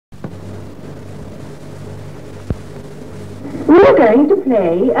We're going to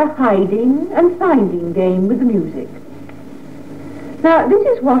play a hiding and finding game with the music. Now, this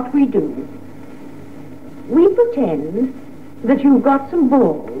is what we do. We pretend that you've got some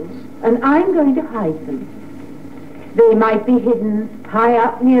balls, and I'm going to hide them. They might be hidden high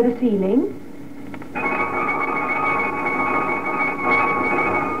up near the ceiling,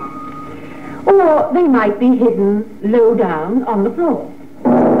 or they might be hidden low down on the floor.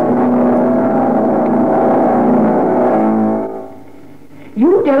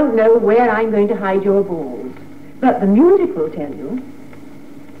 You don't know where I'm going to hide your balls, but the music will tell you.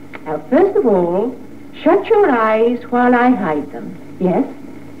 Now, first of all, shut your eyes while I hide them. Yes,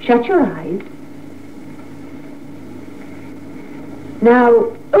 shut your eyes.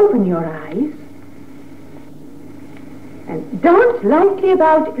 Now, open your eyes and dance lightly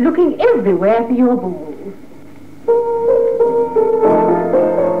about, looking everywhere for your balls.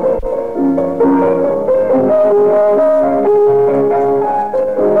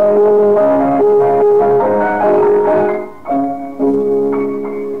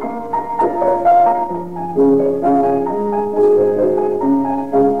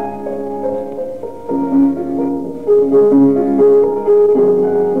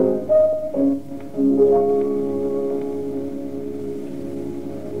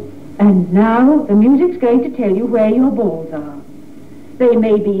 And now the music's going to tell you where your balls are. They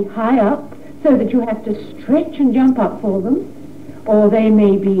may be high up so that you have to stretch and jump up for them, or they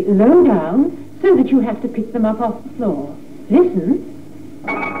may be low down so that you have to pick them up off the floor. Listen.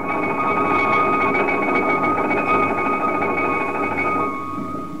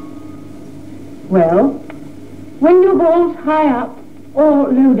 Well, when your ball's high up or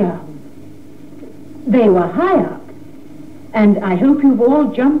low down? They were high up. And I hope you've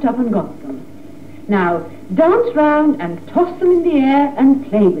all jumped up and got them. Now, dance round and toss them in the air and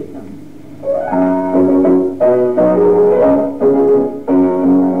play with them.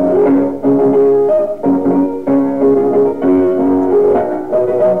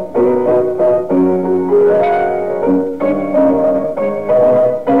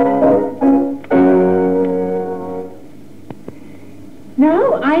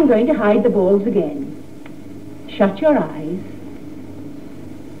 Now I'm going to hide the balls again. Shut your eyes.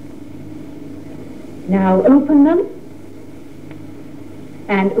 Now open them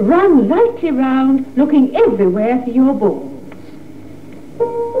and run lightly round, looking everywhere for your balls.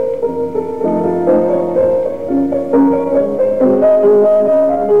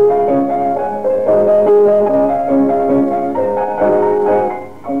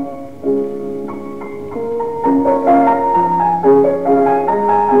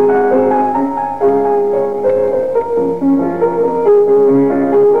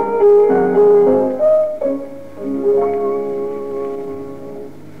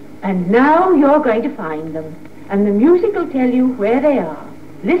 And now you're going to find them, and the music will tell you where they are.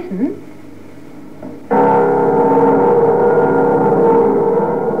 Listen.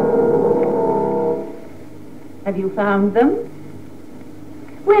 Have you found them?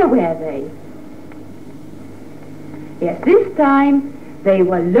 Where were they? Yes, this time they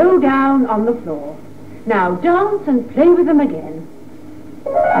were low down on the floor. Now dance and play with them again.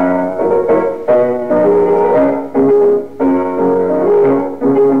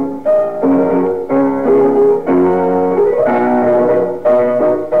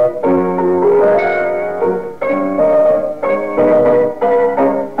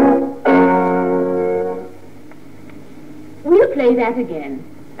 We'll play that again,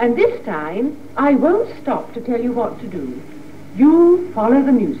 and this time I won't stop to tell you what to do. You follow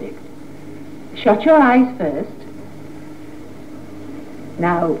the music. Shut your eyes first.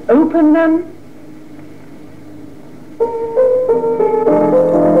 Now open them